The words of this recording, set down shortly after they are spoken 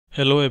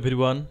Hello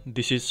everyone,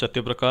 this is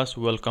Satyaprakash.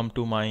 Welcome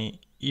to my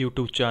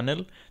YouTube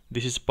channel.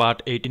 This is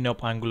part 18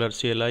 of Angular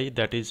CLI,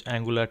 that is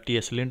Angular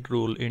tslint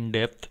rule in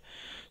depth.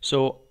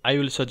 So I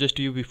will suggest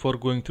you before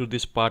going through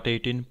this part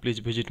 18, please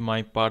visit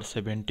my part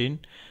 17,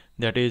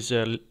 that is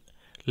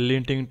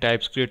linting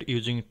TypeScript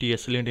using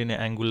tslint in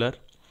Angular.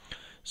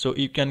 So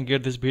you can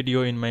get this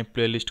video in my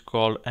playlist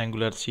called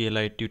Angular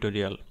CLI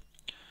tutorial.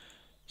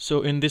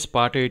 So in this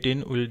part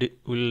 18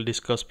 we'll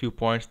discuss few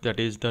points, that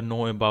is the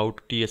know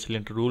about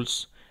tslint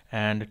rules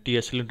and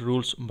tslint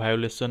rules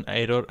violation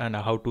error and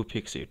how to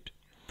fix it.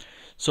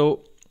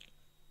 So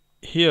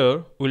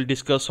here we'll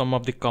discuss some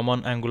of the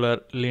common Angular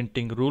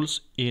linting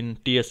rules in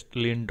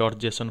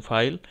tslint.json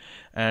file,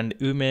 and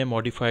you may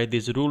modify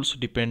these rules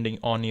depending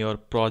on your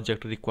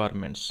project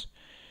requirements.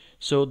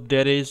 So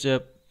there is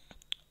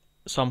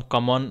some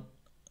common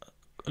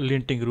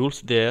linting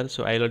rules there,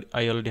 so I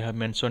already have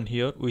mentioned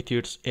here with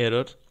its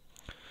errors.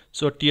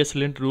 So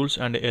tslint rules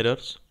and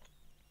errors,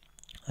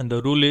 and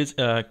the rule is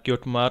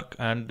quote mark,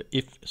 and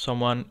if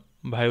someone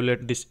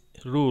violate this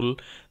rule,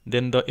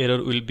 then the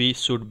error will be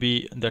should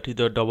be, that is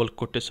the double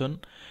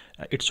quotation,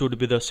 it should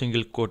be the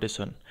single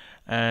quotation.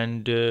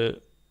 And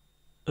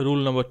rule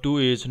number 2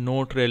 is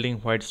no trailing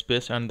white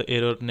space, and the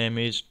error name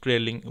is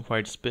trailing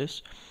white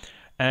space.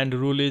 And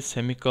rule is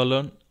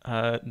semicolon,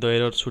 the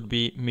error should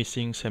be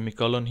missing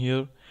semicolon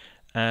here.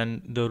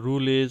 And the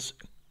rule is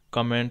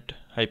comment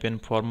hyphen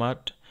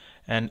format,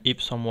 and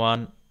if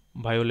someone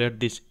violate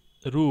this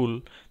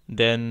rule,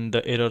 then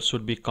the error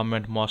should be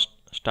comment must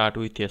start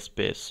with a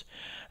space.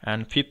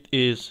 And fifth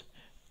is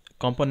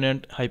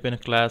component hyphen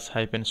class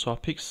hyphen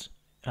suffix,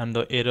 and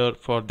the error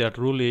for that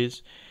rule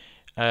is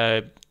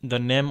the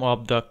name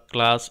of the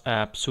class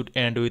app should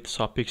end with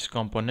suffix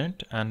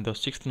component. And the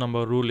sixth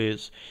number rule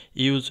is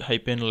use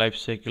hyphen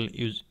lifecycle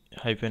use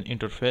hyphen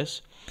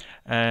interface,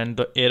 and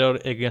the error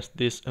against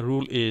this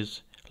rule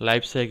is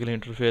lifecycle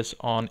interface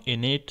on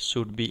init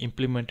should be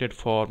implemented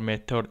for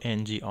method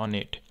ng on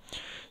it.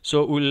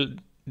 So we'll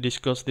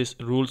discuss these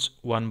rules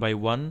one by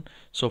one.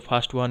 So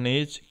first one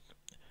is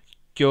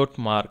quote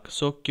mark.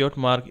 So quote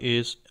mark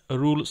is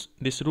rules.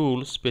 This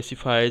rule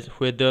specifies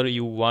whether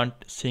you want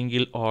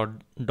single or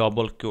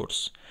double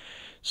quotes.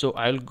 So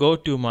I'll go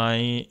to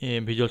my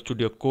Visual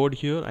Studio Code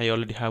here. I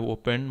already have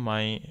opened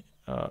my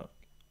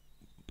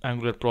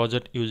Angular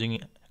project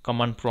using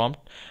command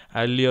prompt.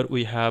 Earlier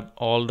we have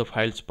all the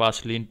files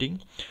past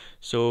linting.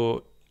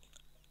 So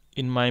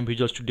in my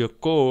Visual Studio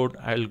Code,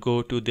 I'll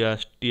go to the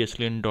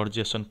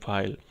tslint.json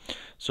file.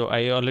 So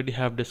I already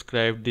have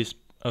described these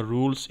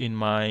rules in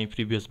my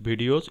previous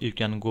videos. You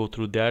can go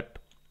through that.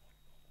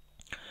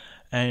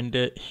 And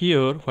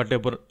here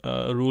whatever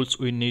rules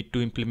we need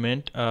to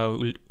implement,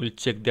 we'll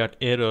check that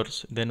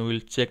errors, then we'll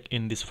check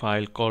in this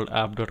file called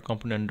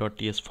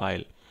app.component.ts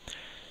file.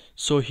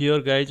 So here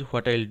guys,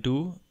 what I'll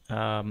do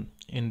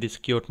in this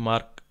quote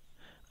mark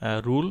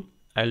rule,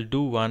 I'll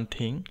do one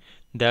thing,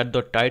 that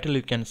the title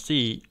you can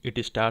see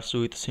it starts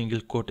with single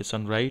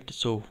quotation, right?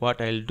 So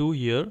what I'll do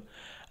here,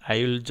 I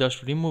will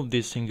just remove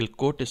this single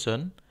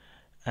quotation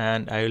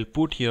and I will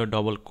put here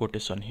double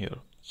quotation here.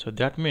 So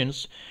that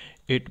means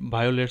it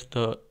violates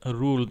the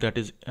rule, that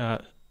is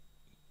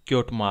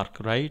quote mark,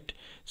 right?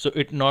 So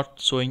it's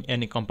not showing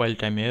any compile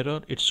time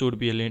error, it should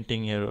be a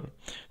linting error.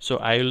 So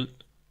I will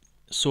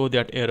show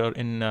that error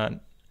in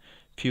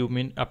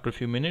after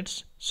few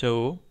minutes.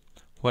 So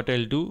what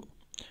I'll do,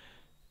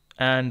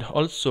 and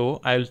also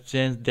I'll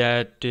change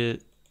that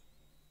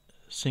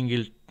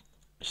single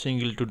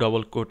to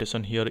double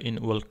quotation here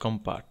in welcome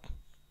part,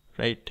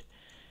 right?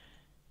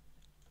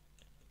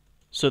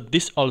 So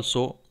this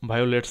also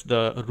violates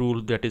the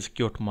rule, that is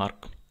quote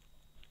mark.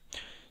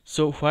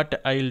 So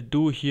what I'll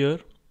do here,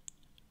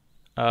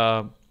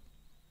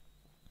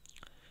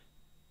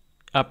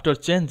 after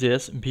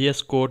changes,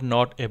 VS Code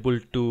not able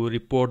to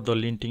report the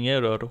linting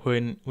error.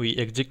 When we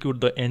execute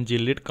the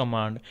ng-lit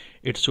command,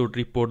 it should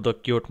report the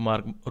quote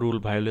mark rule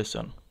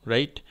violation,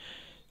 right?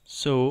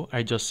 So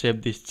I just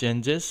save these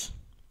changes,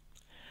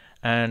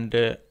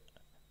 and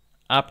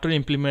after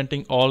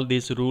implementing all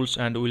these rules,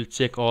 and we'll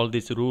check all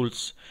these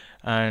rules,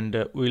 and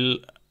we'll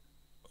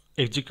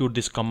execute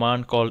this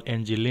command called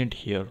ng-lint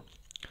here.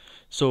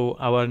 So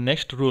our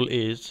next rule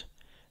is,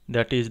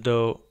 that is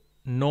the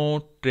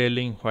no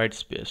trailing white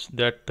space,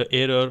 that the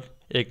error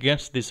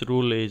against this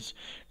rule is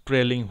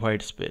trailing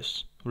white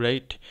space,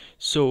 right?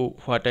 So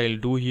what I'll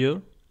do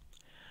here,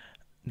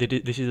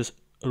 this is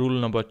rule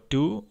number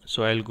 2.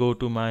 So I'll go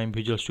to my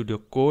Visual Studio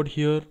Code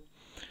here,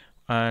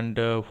 and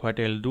what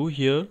I'll do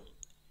here,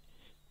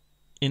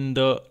 in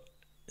the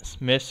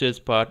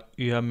message part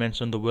you have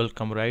mentioned the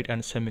welcome, right,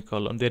 and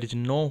semicolon. There is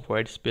no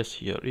white space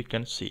here, you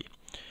can see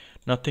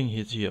nothing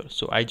is here.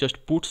 So I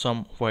just put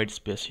some white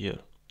space here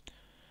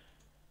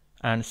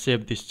and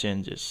save these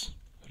changes,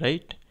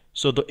 right?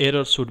 So the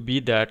error should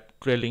be that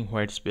trailing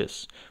white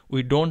space.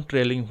 We don't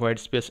trailing white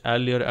space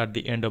earlier at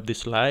the end of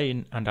this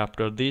line, and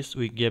after this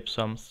we gave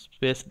some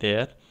space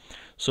there.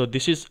 So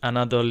this is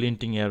another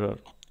linting error,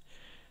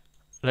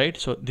 right?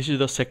 So this is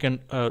the second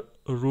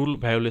rule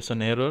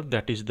violation error,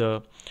 that is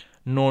the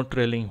no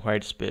trailing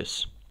white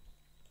space.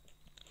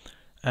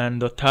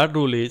 And the third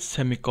rule is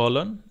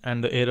semicolon,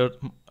 and the error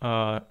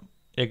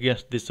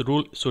against this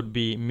rule should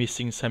be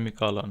missing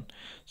semicolon.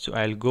 So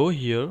I'll go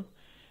here,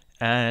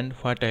 and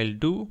what I'll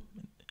do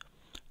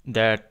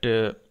that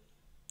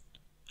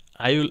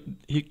I will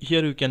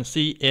here you can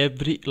see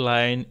every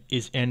line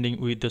is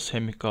ending with the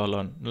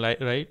semicolon,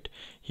 right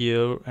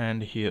here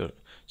and here.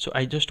 So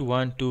I just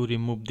want to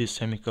remove this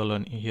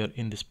semicolon here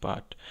in this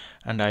part,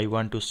 and I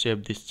want to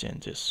save these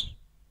changes,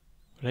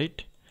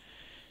 right?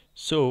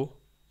 So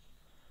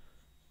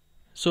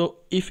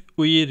if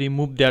we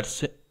remove that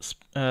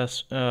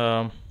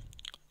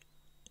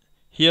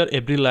here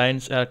every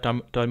lines are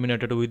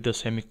terminated with the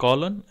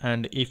semicolon,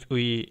 and if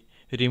we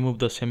remove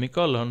the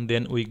semicolon,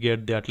 then we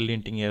get that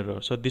linting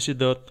error. So this is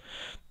the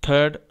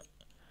third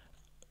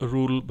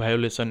rule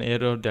violation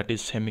error, that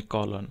is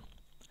semicolon.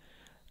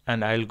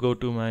 And I'll go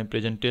to my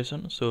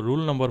presentation. So rule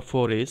number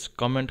 4 is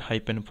comment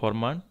hyphen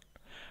format,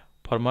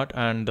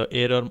 and the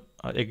error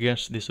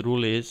against this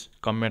rule is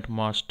comment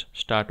must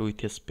start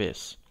with a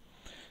space.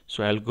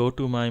 So I'll go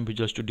to my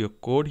Visual Studio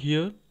Code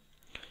here.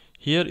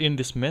 Here in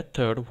this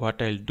method,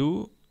 what I'll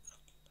do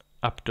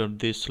after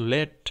this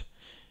let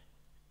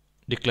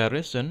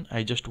declaration,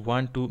 I just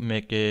want to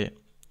make a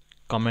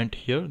comment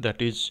here,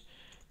 that is,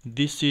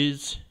 this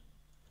is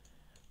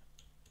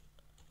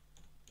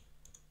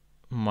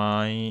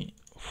my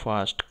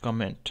first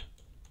comment,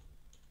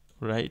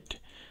 right?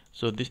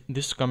 So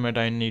this comment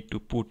I need to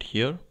put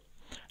here.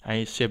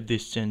 I save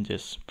these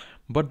changes,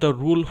 but the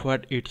rule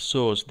what it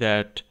shows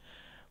that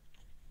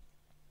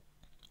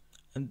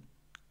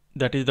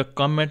is the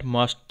comment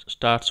must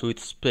starts with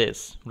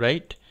space,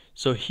 right?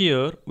 So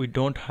here we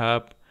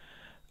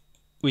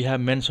have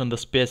mentioned the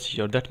space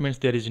here. That means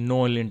there is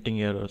no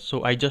linting error.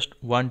 So I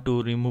just want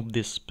to remove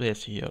this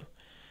space here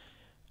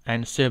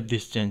and save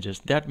these changes.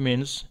 That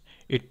means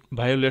it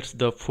violates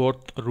the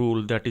fourth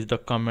rule, that is the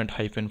comment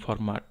hyphen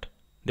format.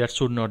 That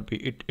should not be.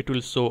 It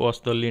will show us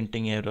the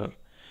linting error.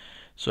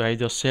 So I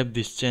just save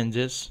these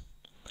changes.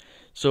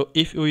 So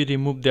if we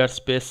remove that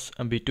space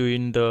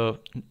between the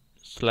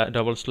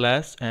double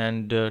slash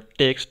and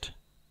text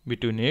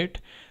between it,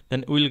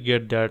 then we'll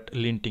get that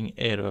linting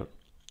error.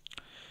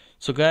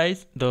 So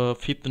guys, the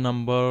fifth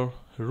number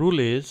rule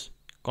is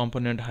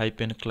component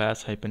hyphen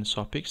class hyphen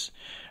suffix,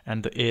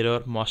 and the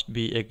error must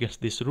be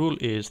against this rule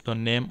is the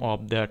name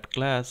of that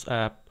class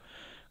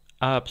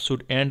app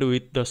should end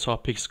with the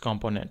suffix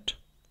component,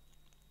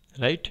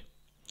 right?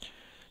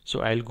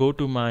 So I'll go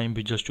to my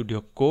Visual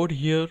Studio Code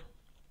here,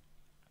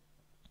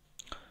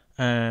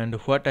 and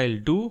what I'll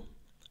do,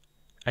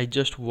 I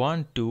just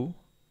want to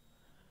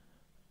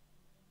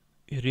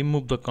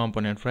remove the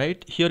component,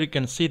 right? Here you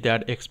can see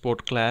that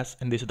export class,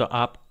 and this is the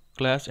app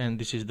class, and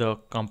this is the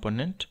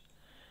component,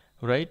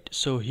 right?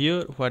 So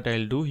here what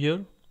I'll do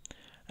here,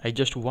 I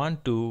just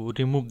want to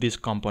remove this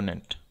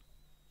component.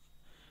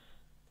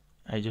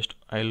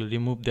 I'll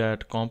remove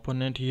that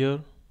component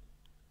here,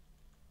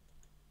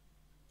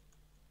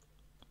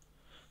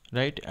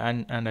 right?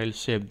 And I'll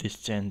save these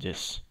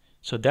changes.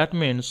 So that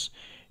means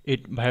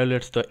it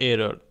violates the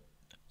error.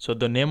 So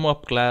the name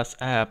of class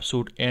app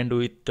should end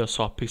with the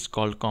suffix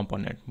called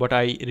component, but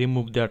I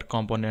remove that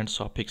component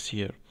suffix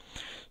here.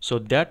 So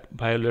that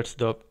violates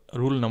the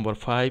rule number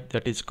 5,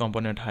 that is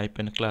component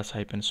hyphen class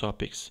hyphen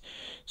suffix.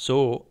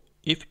 So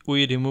if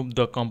we remove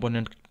the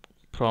component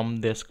from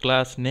this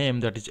class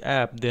name, that is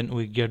app, then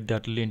we get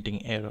that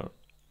linting error,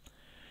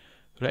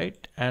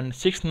 right? And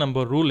sixth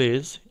number rule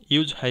is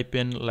use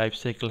hyphen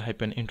lifecycle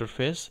hyphen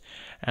interface,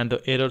 and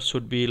the error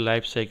should be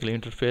lifecycle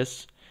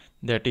interface,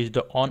 that is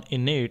the on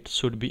init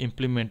should be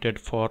implemented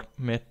for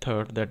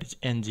method, that is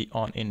ng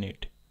on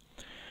init.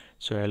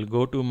 So I'll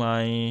go to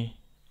my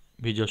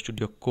Visual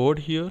Studio Code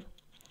here.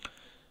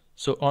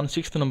 So on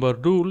sixth number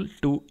rule,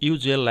 to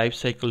use a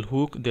lifecycle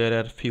hook, there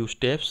are few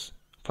steps.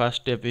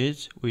 First step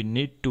is we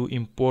need to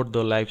import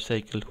the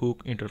lifecycle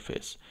hook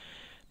interface.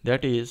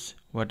 That is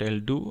what I'll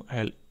do,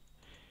 I'll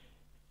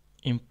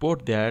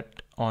import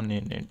that on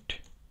init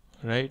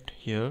right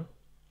here.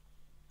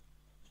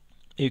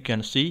 You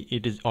can see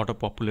it is auto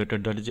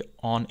populated, that is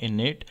on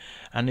init,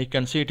 and you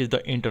can see it is the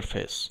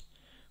interface,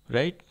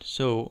 right?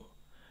 So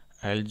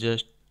I'll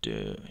just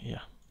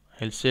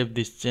I'll save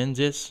these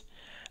changes.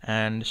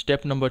 And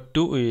step number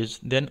 2 is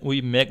then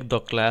we make the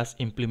class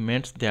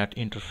implements that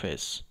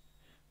interface,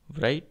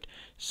 right?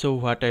 So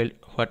what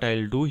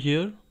I'll do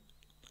here,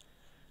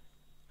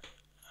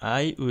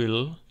 I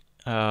will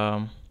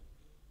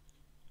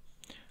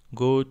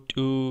go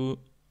to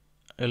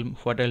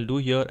what I'll do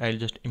here, I'll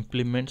just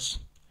implements.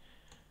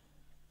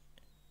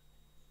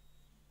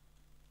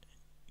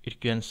 You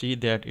can see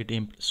that it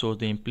shows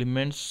the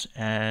implements,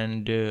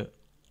 and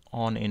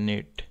on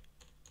init,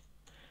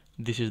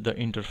 this is the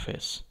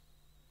interface,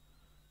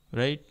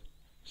 right?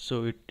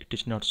 So it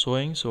is not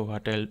showing. So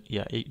what I'll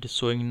it is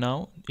showing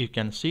now. You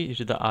can see it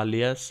is the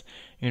alias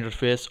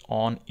interface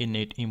on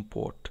init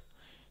import.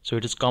 So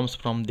it is comes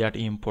from that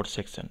import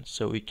section.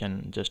 So we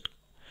can just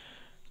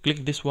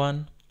click this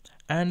one,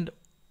 and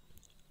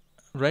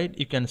right,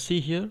 you can see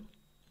here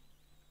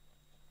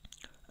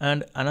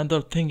And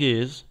another thing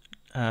is,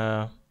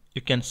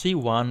 you can see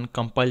one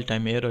compile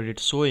time error.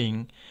 It's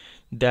showing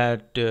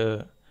that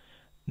the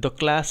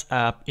class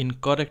app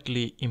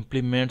incorrectly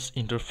implements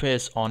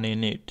interface on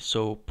init.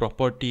 So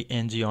property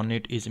ng on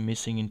it is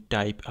missing in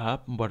type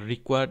app but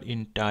required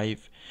in type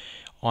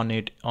on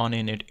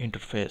init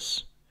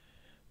interface.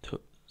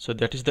 So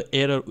that is the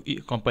error,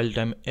 compile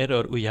time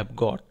error we have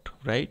got,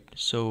 right?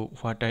 So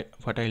what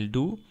I'll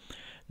do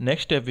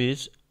next step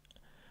is,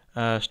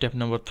 step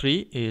number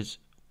 3 is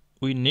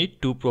we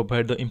need to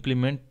provide the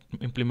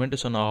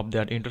implementation of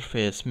that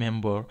interface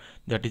member,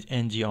 that is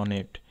ng on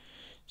it.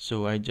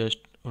 So I just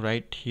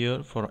write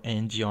here for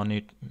ng on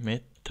it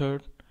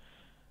method.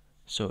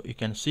 So you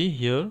can see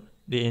here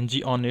the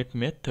ng on it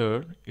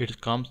method,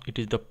 it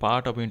is the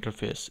part of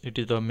interface, it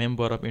is the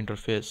member of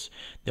interface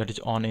that is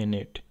on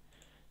init.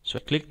 So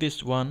I click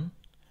this one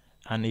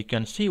and you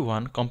can see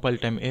one compile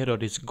time error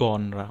is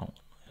gone now,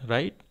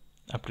 right,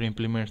 after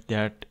implement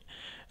that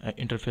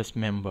interface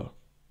member.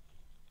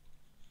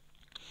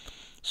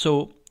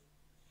 So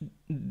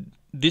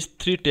these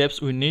 3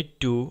 steps we need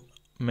to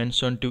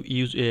mention to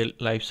use a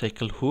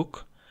lifecycle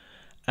hook.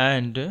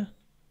 And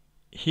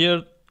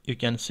here you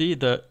can see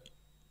the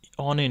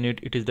on init,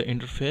 it is the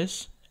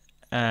interface,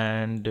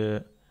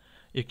 and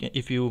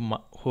if you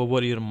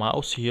hover your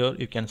mouse here,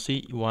 you can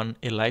see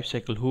a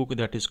lifecycle hook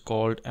that is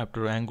called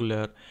after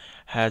Angular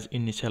has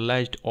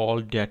initialized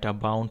all data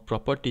bound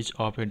properties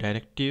of a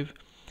directive.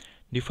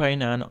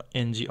 Define an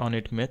ng on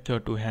it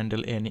method to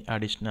handle any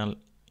additional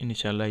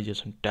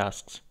initialization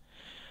tasks,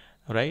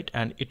 right?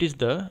 And it is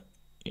the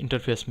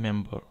interface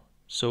member.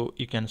 So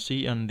you can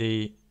see on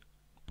the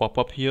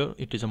pop-up here,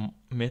 it is a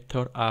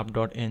method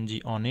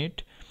app.ng on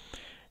it,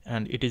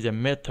 and it is a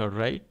method,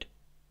 right?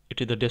 It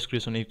is the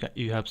description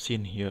you have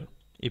seen here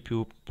if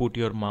you put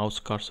your mouse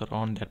cursor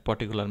on that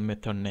particular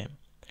method name.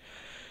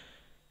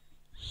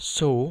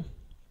 So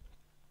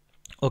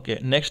okay,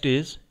 next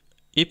is,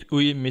 if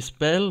we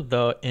misspell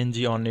the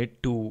ng on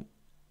it to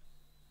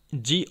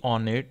g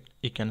on it,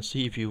 you can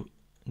see if you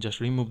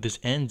just remove this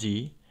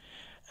ng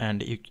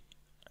and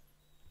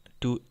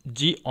to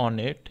g on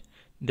it,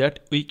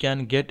 that we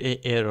can get a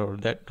error,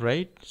 that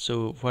right?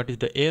 So what is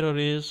the error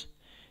is,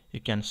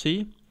 you can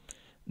see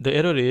the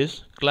error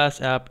is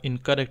class app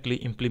incorrectly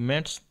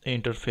implements the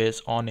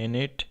interface on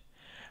init,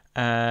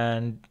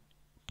 and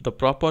the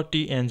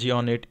property ng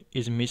on it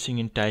is missing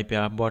in type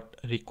app but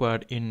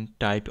required in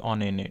type on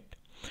init.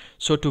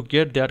 So to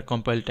get that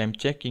compile time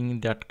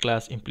checking, that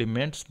class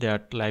implements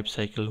that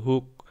lifecycle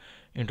hook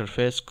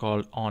interface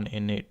called on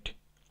init,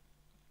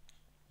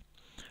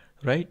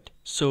 right?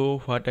 So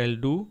what I'll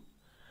do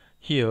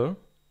here,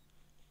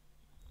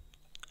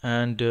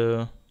 and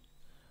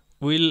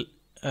we'll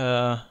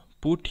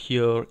put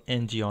here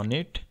ng on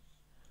it,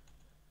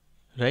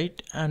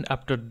 right? And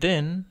after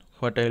then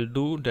what I'll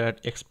do, that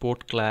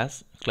export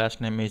class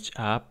name is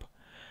app,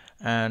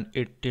 and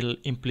it will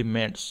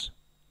implements.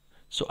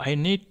 So I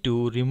need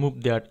to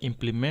remove that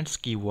implements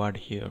keyword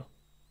here,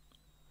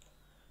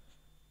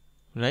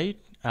 right,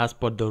 as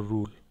per the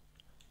rule.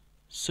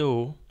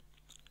 So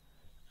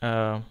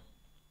so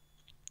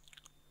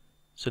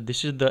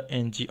this is the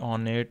ng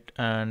on it,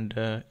 and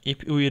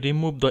if we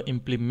remove the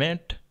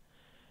implement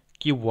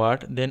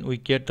keyword, then we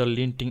get the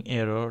linting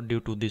error due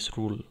to this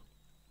rule.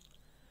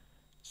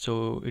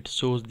 So it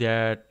shows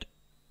that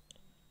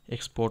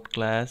export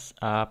class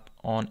app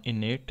on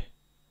init,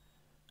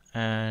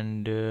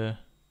 and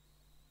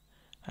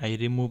I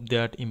remove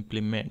that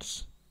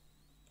implements,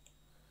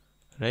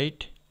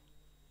 right?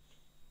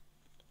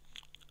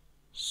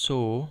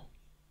 So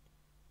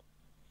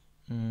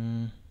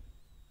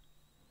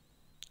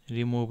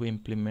remove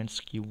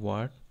implements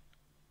keyword.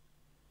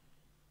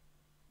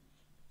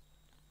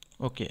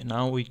 Okay,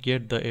 now we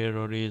get the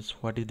error is,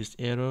 what is this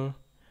error?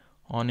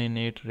 On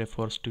init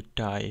refers to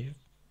type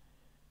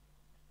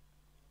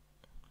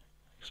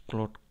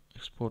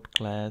export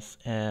class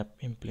app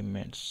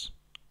implements.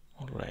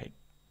 All right,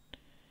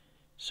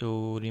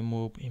 so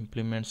remove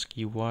implements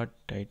keyword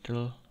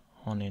title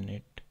on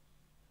init.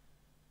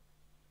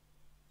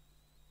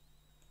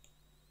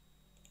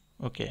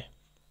 Okay,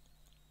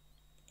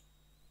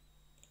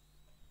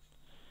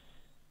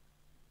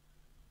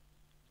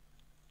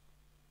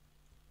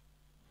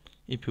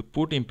 if you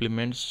put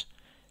implements,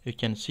 you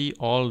can see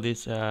all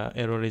this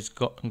error is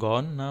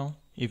gone now.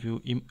 If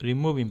you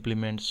remove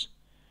implements,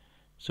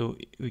 so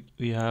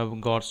we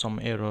have got some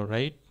error,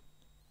 right?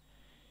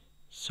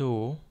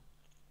 So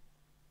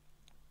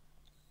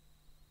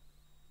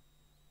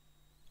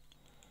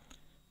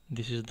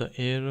this is the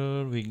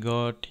error we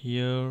got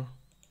here,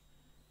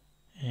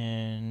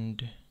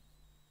 and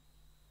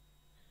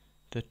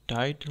the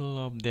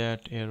title of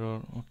that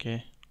error.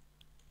 Okay,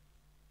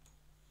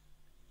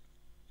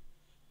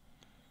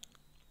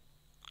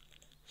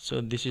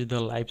 so this is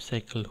the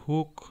lifecycle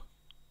hook,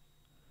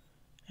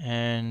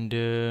 and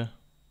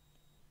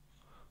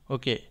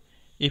okay,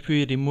 if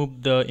we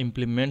remove the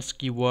implements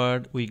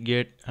keyword, we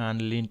get an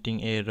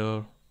linting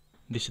error.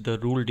 This is the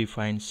rule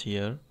defines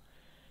here,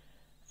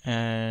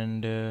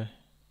 and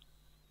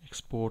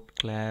export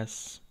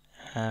class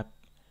app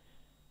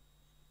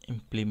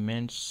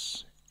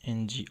implements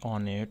ng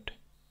on it,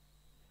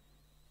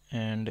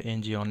 and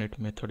ng on it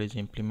method is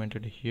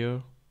implemented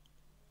here.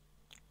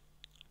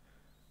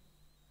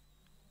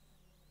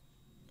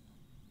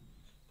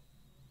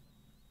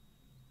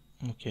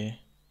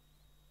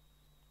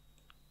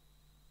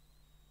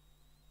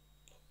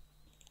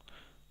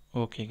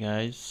 Okay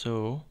guys,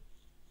 so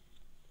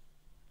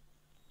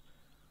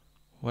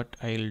what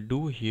I'll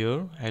do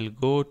here, I'll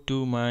go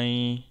to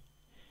my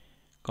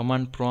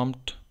command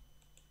prompt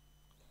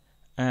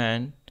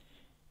and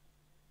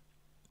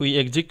we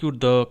execute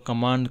the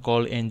command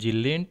called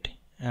ng-lint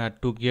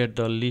to get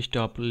the list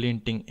of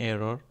linting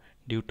error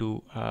due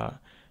to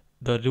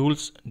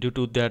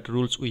that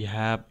rules we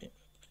have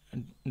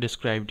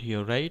described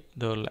here, right?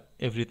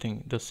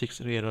 The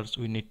 6 errors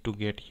we need to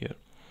get here.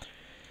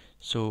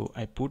 So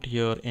I put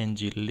here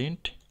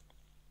ng-lint.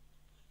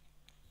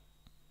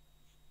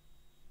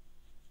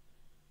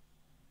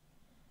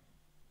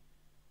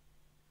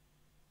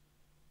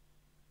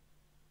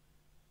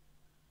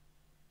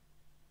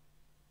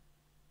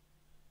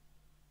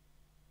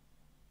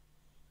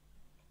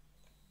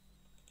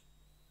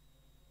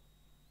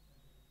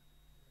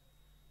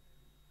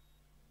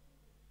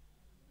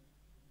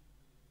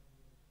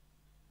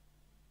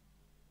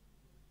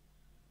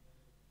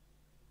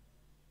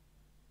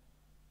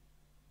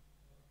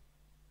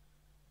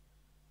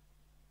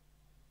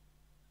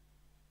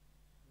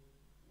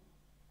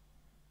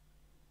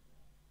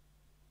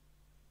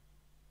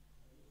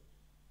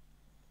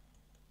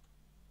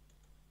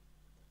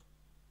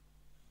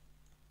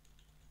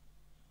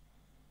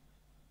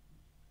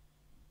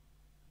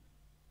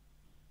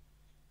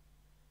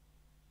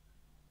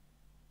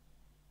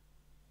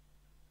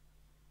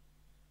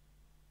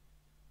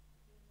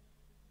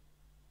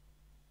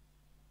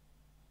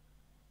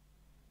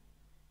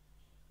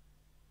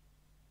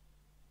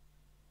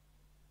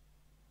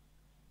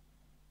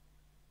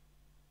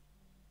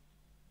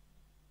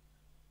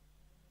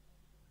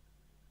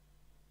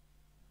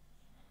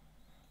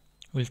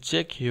 We'll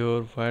check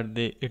here where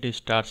it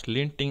starts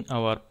linting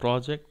our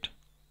project.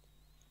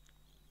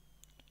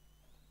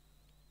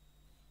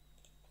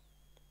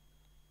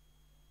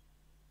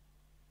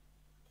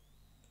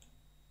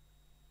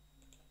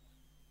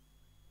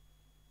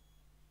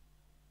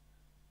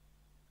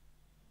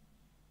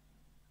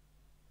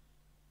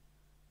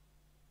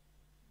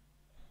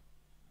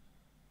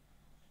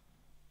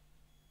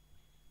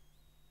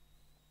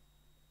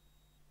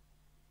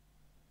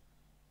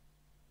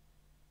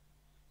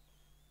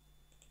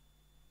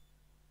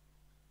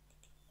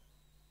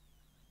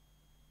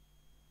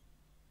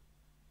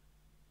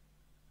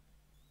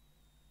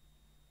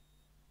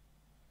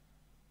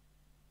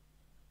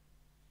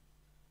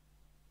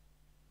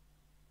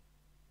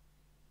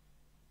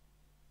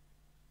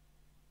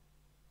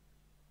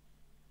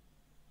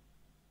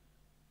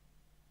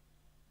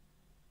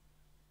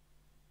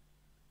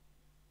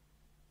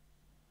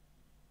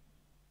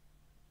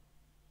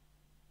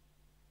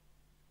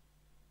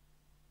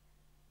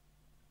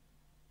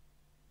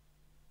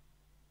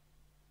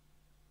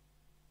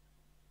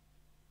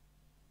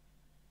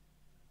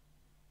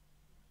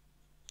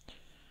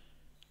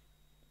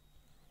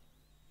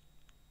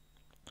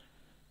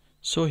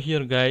 So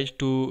here guys,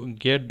 to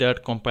get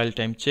that compile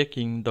time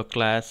checking, the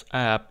class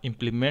app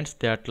implements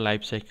that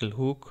lifecycle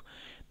hook,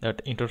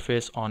 that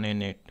interface on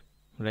init,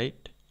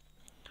 right?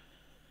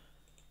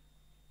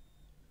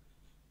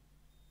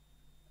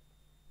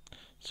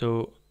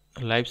 So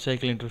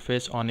lifecycle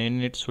interface on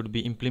init should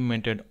be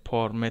implemented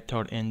for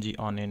method ng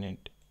on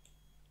init.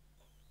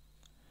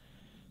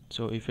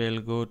 So if I'll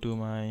go to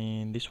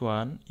my this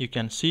one, you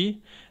can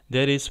see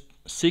there is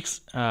 6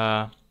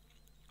 there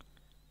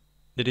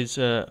is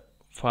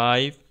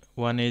 5.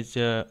 One is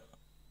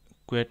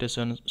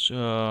quotation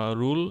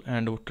rule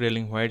and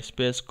trailing white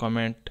space,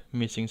 comment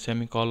missing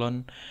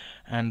semicolon,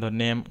 and the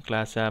name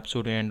class app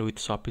should end with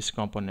suffice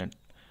component,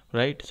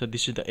 right? So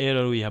this is the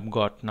error we have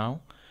got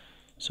now.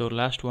 So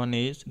last one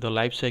is the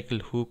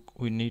lifecycle hook.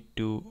 We need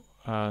to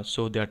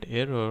show that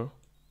error.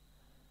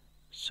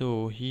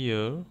 So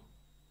here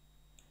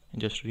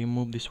just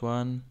remove this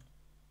one.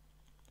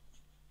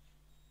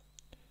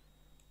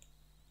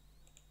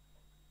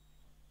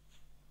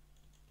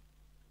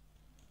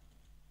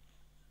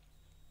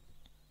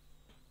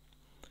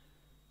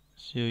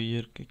 So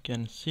here you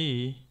can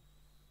see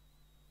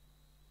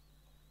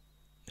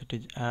that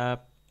is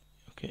app.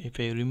 Okay, if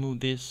I remove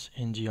this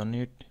ng on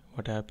it,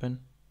 what happened?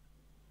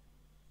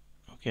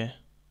 Okay,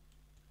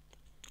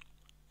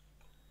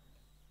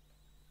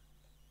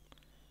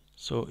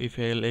 so if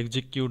I'll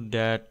execute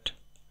that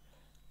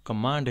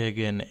command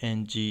again,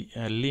 ng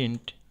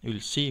lint, you will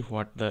see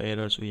what the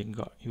errors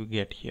you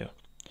get here.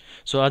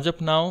 So as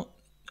of now,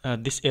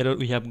 this error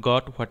we have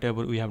got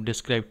whatever we have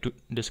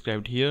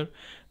described here,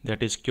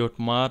 that is quote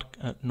mark,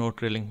 no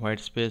trailing white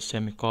space,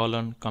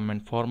 semicolon,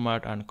 comment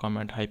format, and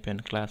comment hyphen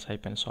class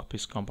hyphen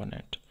suffice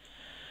component,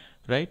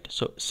 right?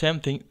 So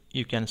same thing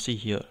you can see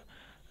here,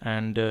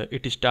 and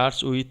it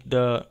starts with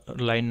the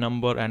line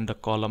number and the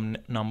column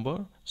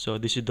number. So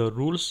this is the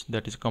rules,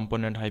 that is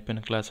component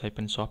hyphen class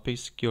hyphen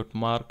suffice, quote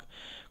mark,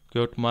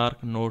 quote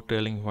mark, no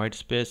trailing white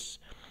space,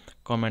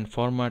 comment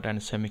format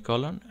and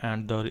semicolon,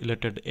 and the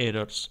related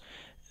errors.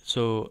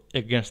 So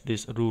against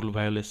this rule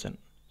violation,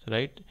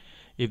 right?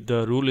 If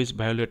the rule is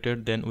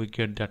violated, then we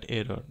get that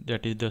error.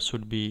 That is, there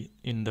should be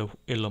in the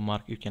yellow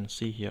mark you can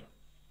see here.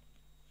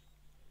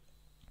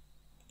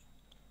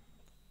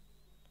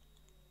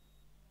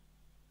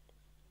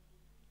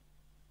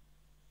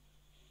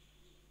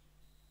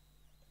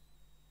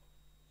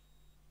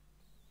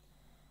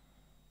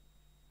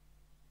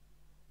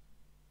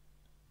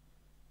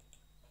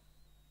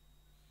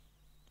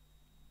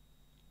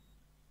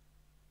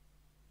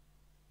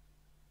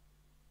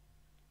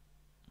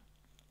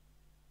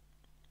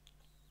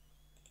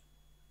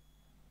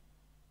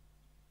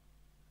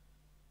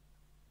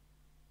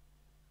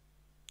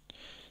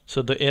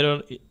 So the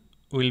error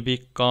will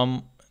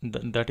become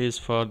that is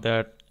for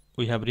that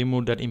we have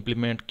removed that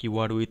implement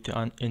keyword with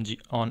on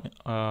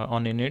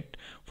init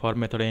for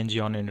method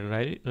ng on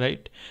init,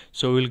 right?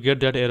 So we'll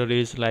get that error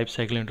is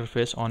lifecycle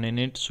interface on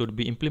init should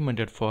be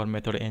implemented for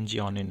method ng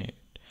on init.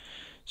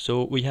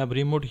 So we have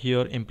removed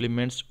here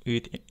implements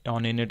with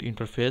on init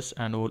interface,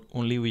 and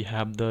only we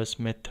have this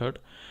method,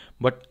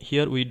 but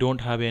here we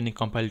don't have any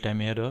compile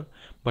time error,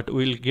 but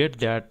we'll get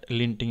that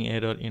linting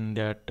error in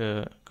that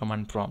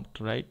command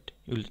prompt, right?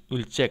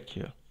 We'll check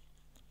here.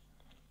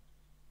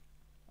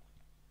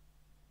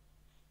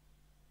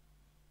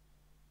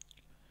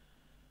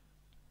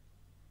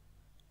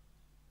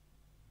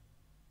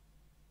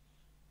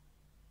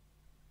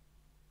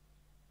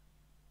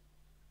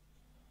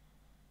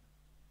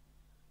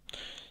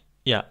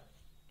 Yeah,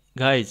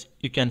 guys,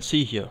 you can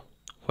see here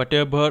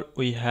whatever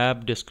we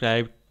have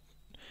described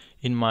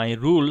in my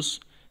rules,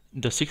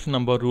 the 6th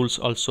number rules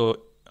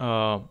also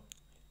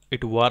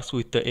it works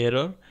with the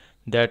error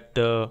that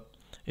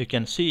you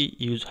can see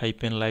use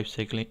hyphen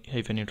lifecycle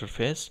hyphen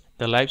interface.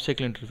 The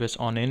lifecycle interface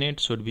on init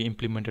should be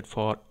implemented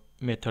for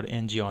method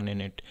ng on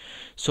init.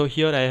 So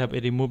here I have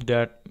removed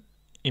that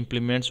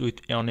implements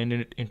with on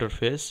init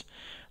interface.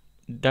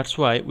 That's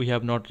why we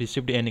have not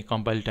received any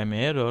compile time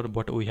error,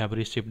 but we have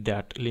received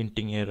that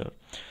linting error.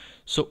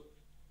 So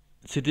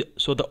see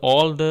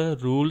all the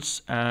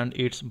rules and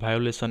its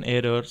violation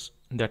errors,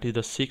 that is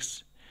the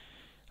 6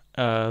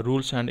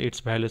 rules and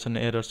its violation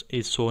errors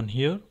is shown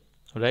here,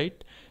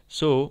 right?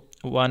 So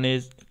one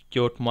is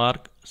quote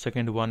mark,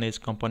 second one is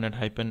component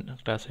hyphen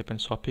class hyphen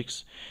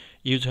suffix,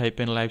 use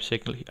hyphen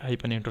lifecycle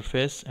hyphen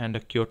interface, and the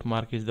quote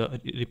mark is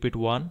the repeat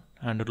one,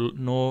 and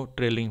no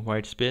trailing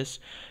white space,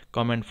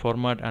 comment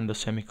format, and the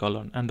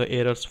semicolon, and the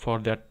errors for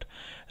that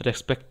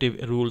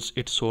respective rules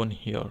it's shown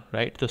here,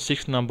 right? The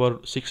six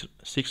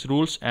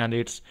rules and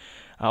it's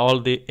all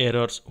the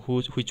errors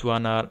which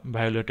one are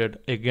violated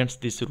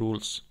against these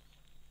rules.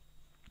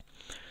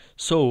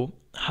 So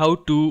how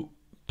to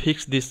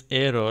fix these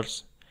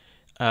errors,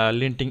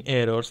 linting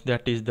errors,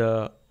 that is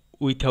the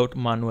without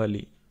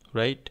manually,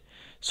 right?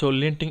 So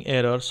linting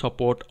error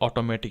support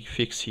automatic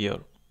fix here,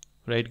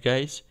 right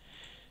guys?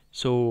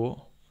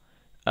 So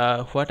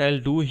what I'll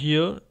do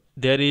here,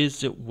 there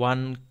is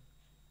one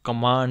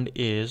command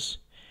is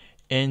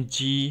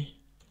ng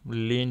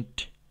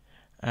lint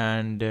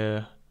and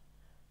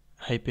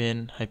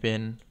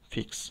hyphen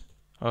fix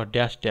or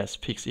dash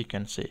fix, you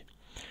can say.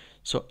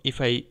 So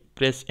if I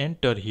press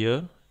enter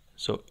here,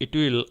 so it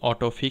will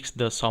auto fix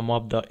the some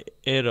of the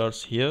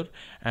errors here,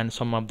 and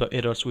some of the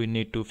errors we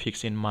need to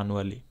fix in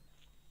manually.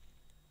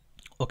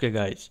 Okay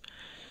guys,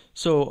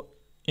 so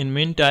in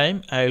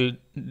meantime I'll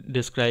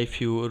describe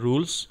few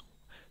rules.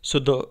 So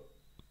the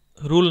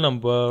rule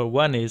number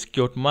 1 is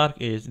quote mark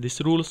is, this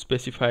rule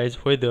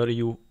specifies whether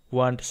you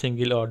want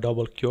single or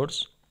double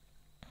quotes.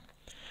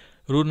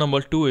 Rule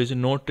number 2 is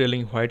no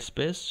trailing white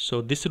space.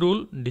 So this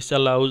rule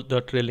disallows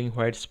the trailing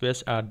white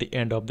space at the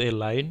end of the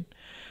line.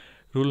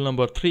 Rule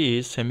number 3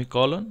 is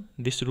semicolon.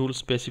 This rule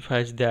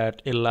specifies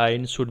that a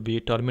line should be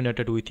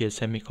terminated with a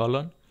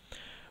semicolon.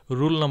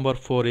 Rule number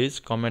 4 is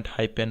comment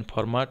hyphen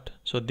format.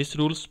 So this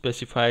rule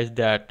specifies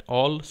that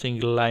all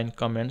single line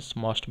comments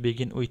must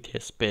begin with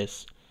a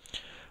space.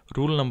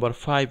 Rule number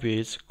 5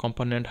 is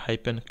component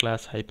hyphen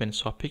class hyphen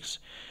suffix.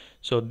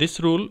 So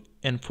this rule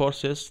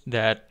enforces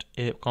that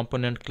a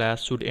component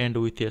class should end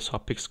with a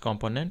suffix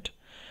component.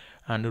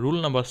 And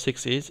rule number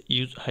 6 is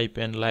use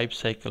hyphen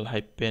lifecycle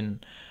hyphen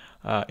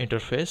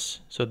interface.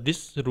 So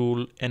this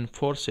rule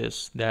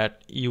enforces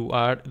that you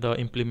add the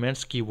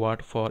implements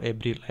keyword for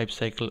every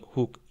lifecycle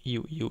hook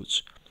you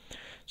use.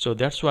 So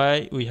that's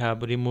why we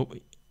have removed,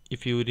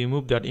 if you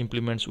remove that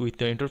implements with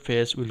the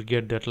interface, we'll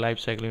get that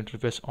lifecycle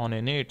interface on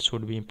init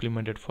should be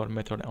implemented for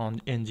method on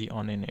ng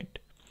on init,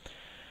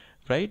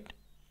 right?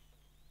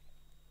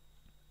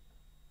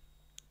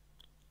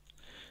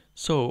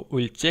 So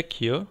we'll check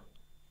here.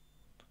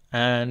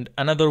 And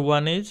another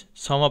one is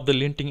some of the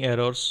linting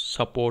errors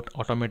support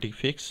automatic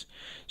fix.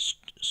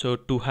 So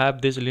to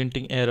have these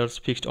linting errors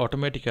fixed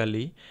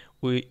automatically,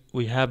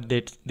 we have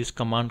this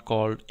command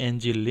called ng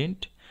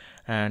lint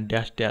and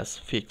dash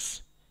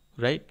fix,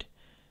 right?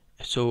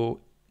 So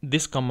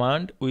this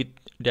command with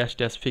dash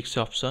fix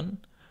option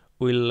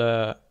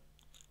will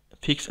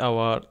fix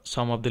our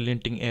some of the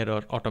linting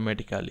error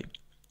automatically.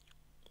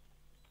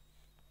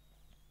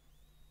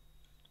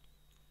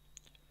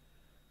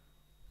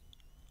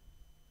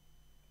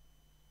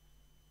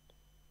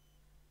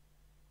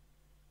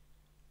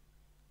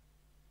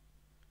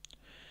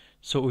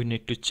 So we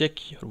need to check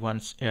here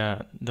once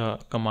the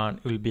command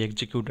will be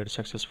executed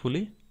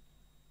successfully.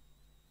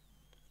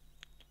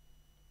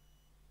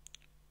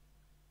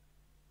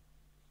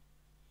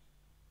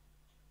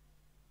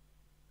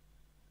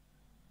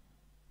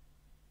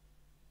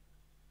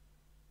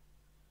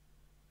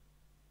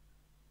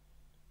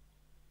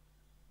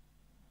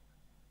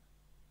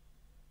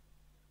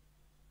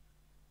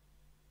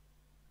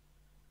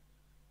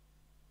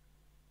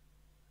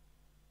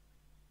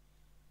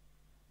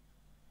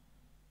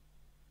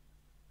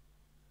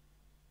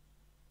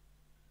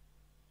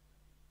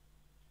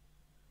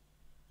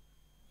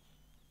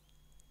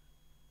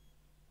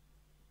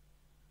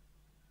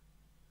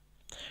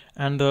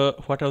 And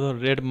what are the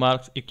red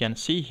marks you can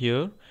see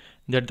here,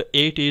 that the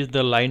 8 is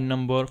the line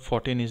number,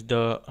 14 is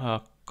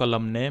the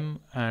column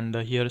name, and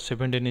here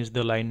 17 is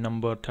the line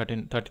number,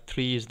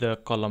 33 is the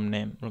column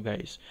name,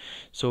 guys.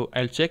 So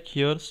I'll check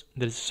here,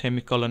 there is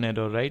semicolon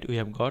error, right? We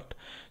have got.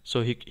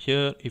 So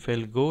here if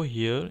I'll go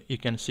here, you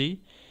can see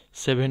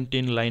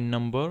 17 line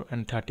number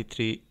and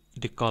 33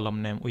 the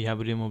column name. We have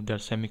removed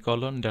that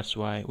semicolon, that's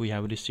why we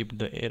have received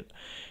the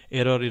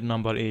error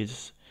number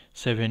is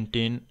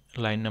 17,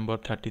 line number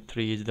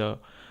 33 is the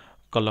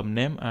column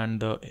name, and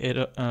the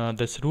error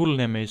this rule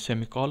name is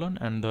semicolon,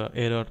 and the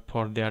error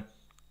for that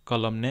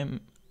column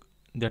name,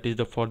 that is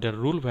the for the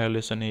rule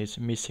violation, is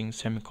missing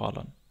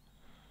semicolon.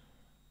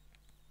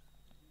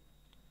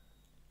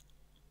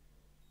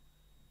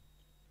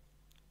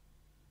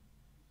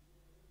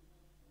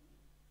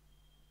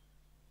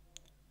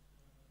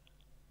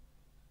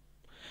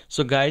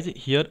 So guys,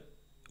 here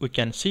we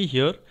can see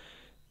here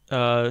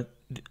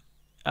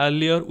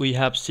earlier we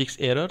have 6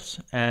 errors,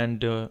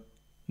 and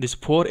these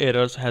 4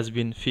 errors has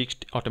been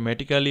fixed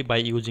automatically by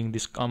using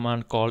this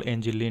command called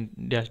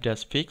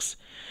nglint-fix.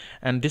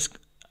 And this,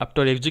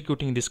 after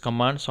executing this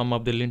command, some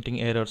of the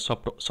linting errors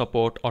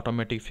support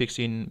automatic fix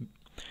in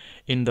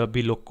the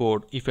below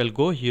code. If I'll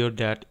go here,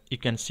 that you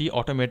can see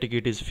automatic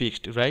it is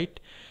fixed, right?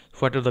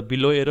 What are the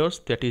below errors?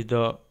 That is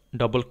the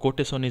double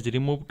quotation is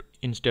removed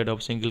instead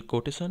of single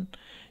quotation.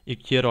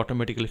 Here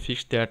automatically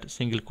fixed that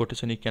single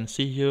quotation. You can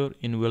see here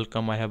in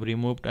welcome I have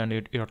removed, and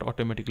it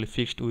automatically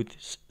fixed with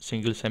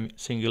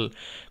single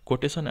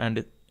quotation,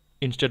 and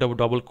instead of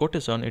double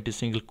quotation it is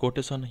single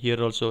quotation.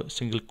 Here also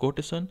single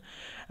quotation.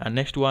 And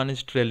next one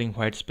is trailing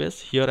white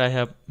space. Here I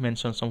have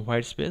mentioned some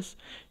white space.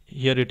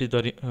 Here it is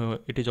the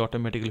it is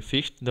automatically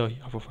fixed, the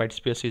white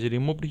space is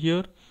removed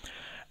here.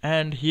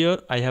 And here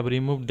I have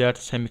removed that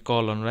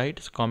semicolon,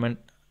 right? Comment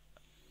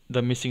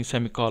the missing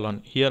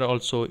semicolon. Here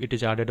also it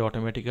is added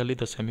automatically,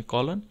 the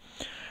semicolon.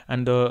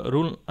 And the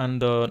rule,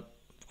 and the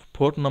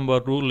 4th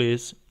number rule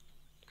is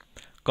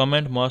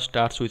comment must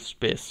starts with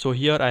space. So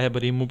here I have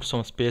removed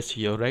some space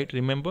here, right?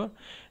 Remember,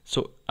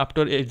 so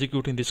after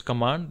executing this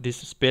command, this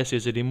space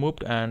is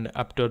removed, and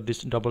after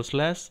this double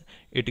slash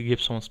it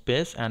gives some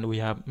space, and we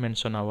have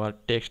mentioned our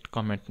text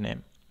comment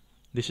name.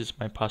 This is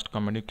my first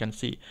comment. You can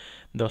see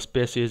the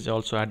space is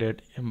also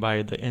added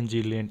by the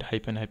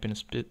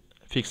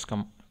nglint-fix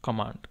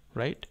command,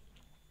 right?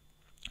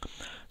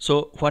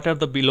 So what are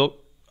the below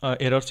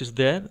errors is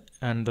there,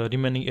 and the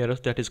remaining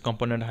errors, that is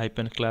component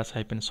 -class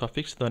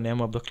 -suffix. The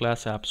name of the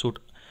class app should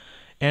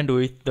end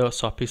with the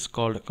suffix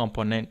called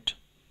component,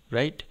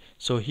 right?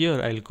 So here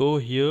I'll go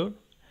here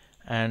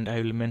and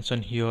I will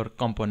mention here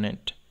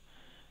component,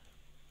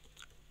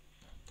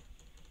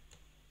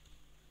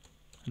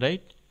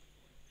 right?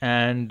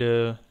 And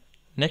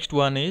next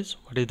one is,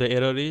 what is the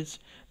error is,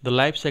 the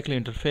lifecycle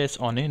interface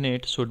on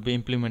init should be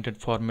implemented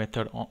for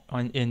method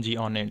on ng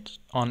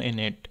on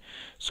init.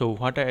 So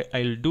what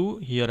I'll do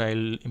here,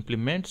 I'll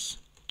implement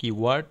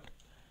keyword,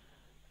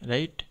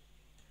 right?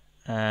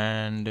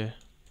 And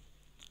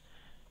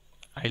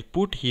I'll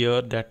put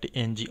here that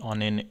ng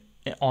on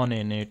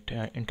init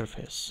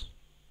interface.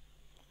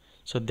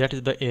 So that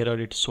is the error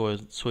it's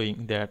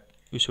showing, that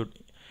you should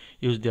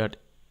use that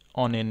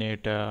on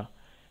init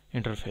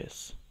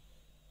interface.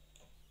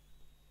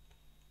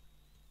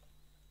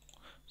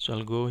 So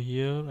I'll go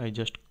here, I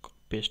just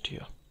paste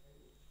here,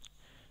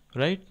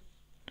 right?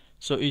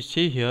 So you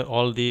see here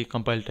all the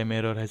compile time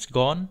error has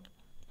gone,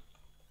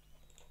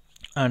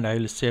 and I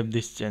will save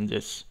these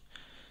changes.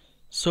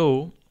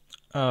 So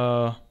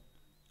the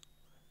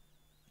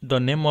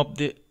name of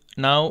the,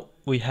 now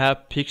we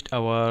have fixed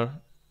our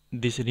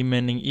these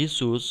remaining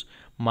issues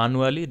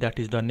manually. That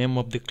is the name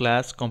of the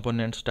class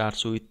component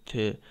starts with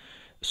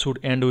should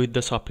end with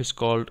the suffix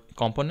called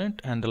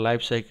component, and the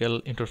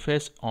lifecycle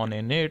interface on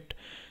init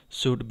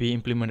should be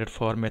implemented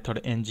for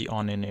method ng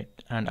on init.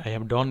 And I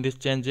have done these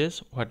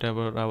changes,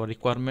 whatever our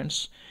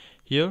requirements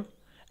here.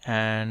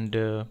 And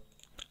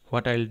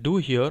what I'll do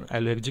here,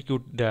 I'll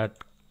execute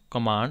that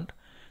command,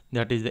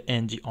 that is the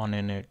ng on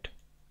init,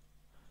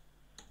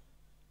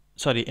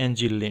 sorry,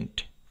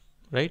 nglint,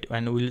 right?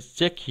 And we'll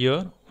check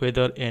here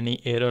whether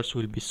any errors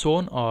will be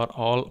shown or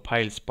all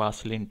files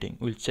pass linting.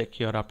 We'll check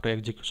here after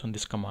execution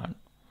this command.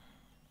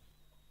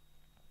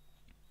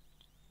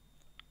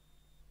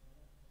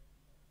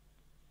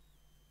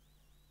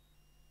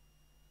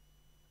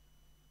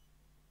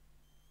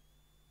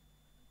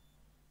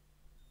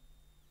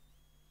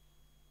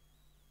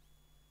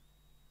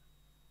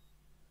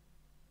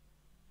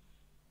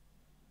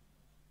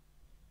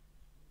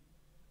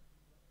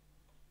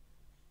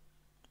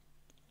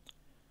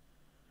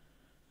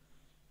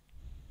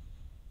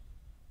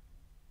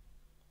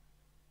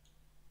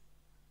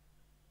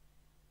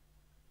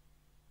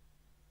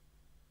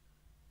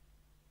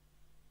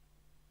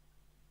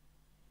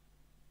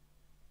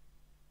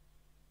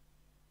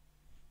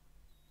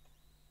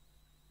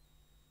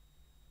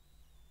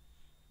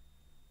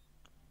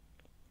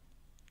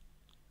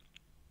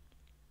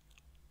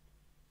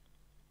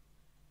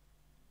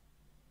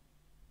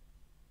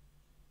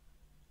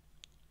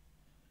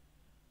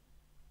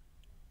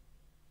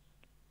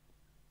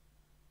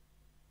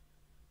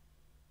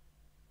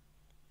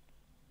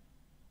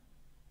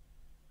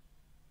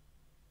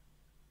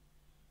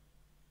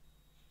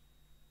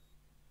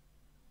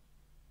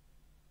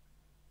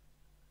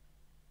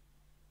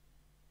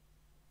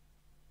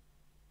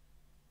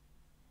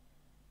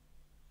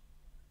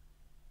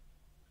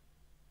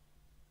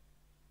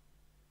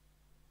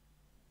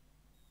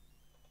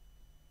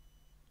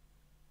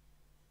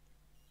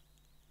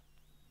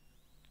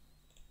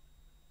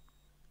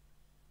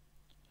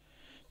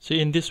 So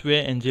in this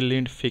way,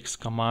 ng-lint fix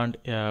command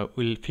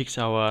will fix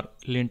our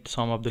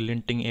some of the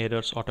linting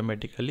errors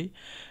automatically,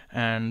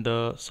 and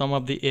some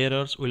of the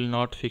errors will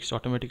not fix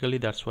automatically.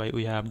 That's why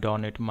we have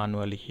done it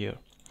manually here.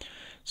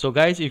 So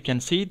guys, you can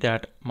see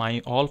that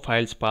my all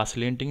files pass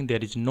linting.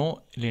 There is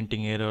no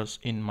linting errors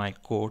in my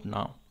code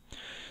now.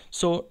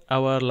 So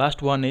our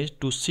last one is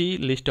to see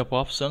list of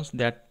options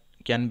that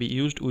can be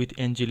used with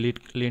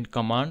ng-lint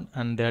command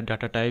and their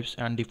data types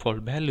and default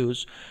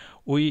values.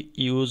 We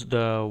use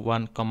the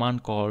one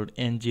command called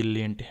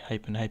ng-lint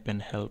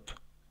 -help,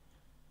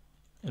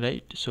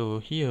 right? So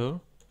here,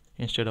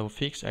 instead of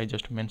fix, I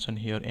just mention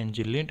here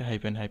ng-lint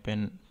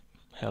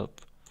 -help.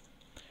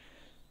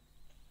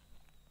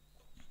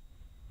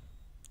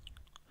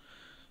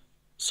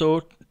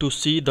 So to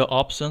see the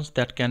options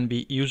that can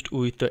be used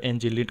with the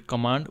ng-lint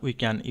command, we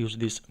can use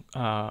this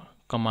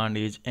command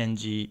is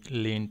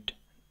ng-lint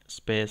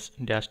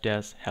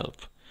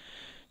 -help.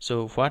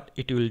 So what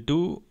it will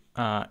do,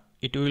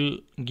 it will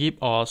give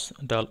us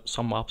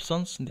some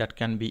options that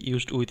can be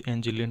used with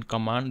ng-lint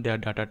command, their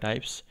data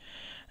types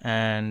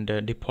and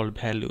default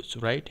values,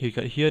 right?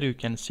 Here you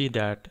can see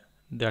that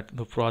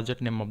the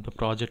project name of the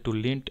project to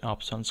lint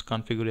options,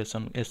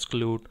 configuration,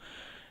 exclude,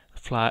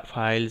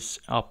 files,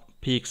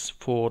 fix,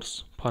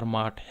 force,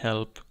 format,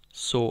 help,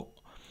 show,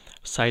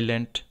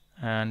 silent,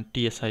 and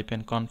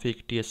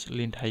ts-config,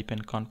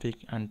 tslint-config,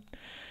 and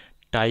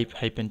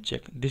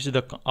type-check. This is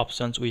the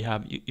options we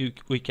have.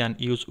 We can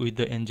use with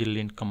the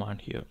ng-lint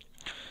command here.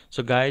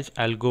 So guys,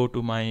 I'll go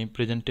to my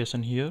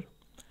presentation here.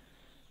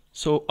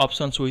 So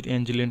options with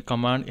ng-lint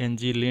command,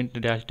 ng-lint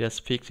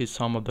 -fix is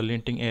some of the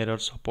linting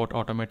errors, support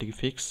automatic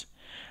fix.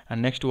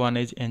 And next one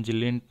is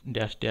ng-lint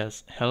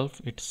 -help.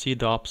 It see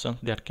the options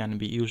that can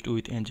be used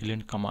with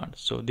ng-lint command.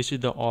 So this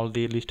is all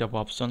the list of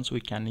options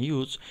we can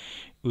use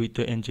with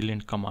the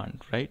ng-lint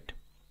command, right?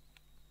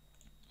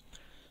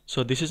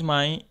 So this is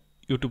my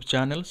YouTube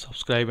channel.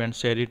 Subscribe and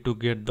share it to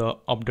get the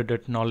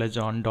updated knowledge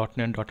on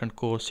 .NET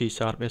Core, C#,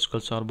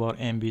 SQL Server,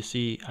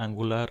 MVC,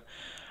 Angular,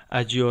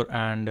 Azure,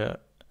 and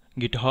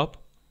GitHub.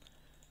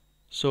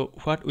 So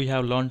what we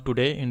have learned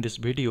today in this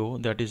video,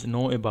 that is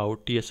know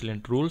about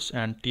tslint rules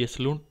and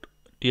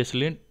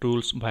tslint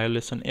rules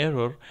violation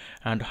error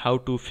and how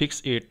to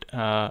fix it,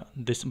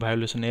 this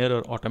violation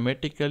error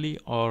automatically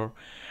or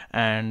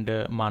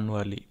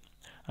manually.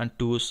 And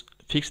to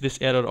fix this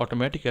error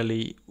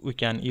automatically, we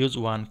can use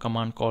one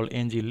command called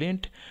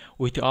ng-lint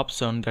with the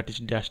option that is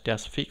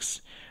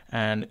 -fix.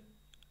 And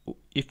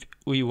if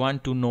we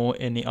want to know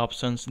any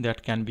options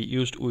that can be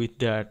used with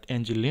that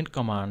ng-lint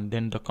command,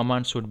 then the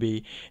command should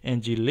be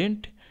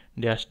ng-lint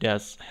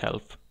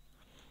 -help.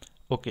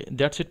 Okay,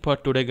 that's it for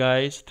today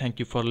guys. Thank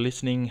you for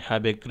listening.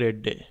 Have a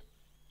great day.